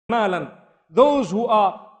مَالًا. Those who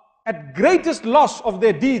are at greatest loss of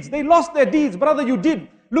their deeds. They lost their deeds. Brother, you did.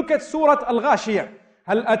 Look at Surah Al Ghasiyah.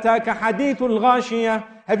 هَلْ أَتَاكَ حَدِيثُ الْغَاشِيَةِ.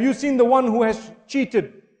 Have you seen the one who has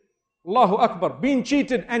cheated? Allahu Akbar. Been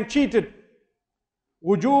cheated and cheated.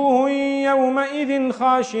 وُجُوهٌ يَوْمَئِذٍ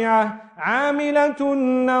خَاشِعَةٌ عَامِلَةٌ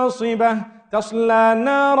نَاصِبَةٌ تَصْلَى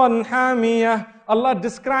نَارًا حَامِيَةً. Allah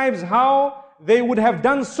describes how they would have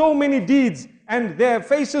done so many deeds and their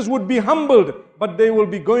faces would be humbled, but they will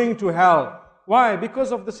be going to hell. Why?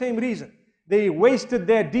 Because of the same reason. They wasted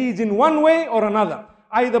their deeds in one way or another,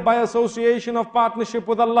 either by association of partnership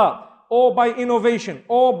with Allah, or by innovation,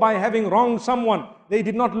 or by having wronged someone. They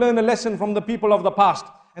did not learn a lesson from the people of the past,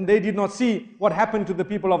 and they did not see what happened to the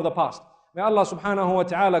people of the past. May Allah subhanahu wa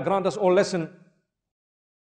ta'ala grant us all lesson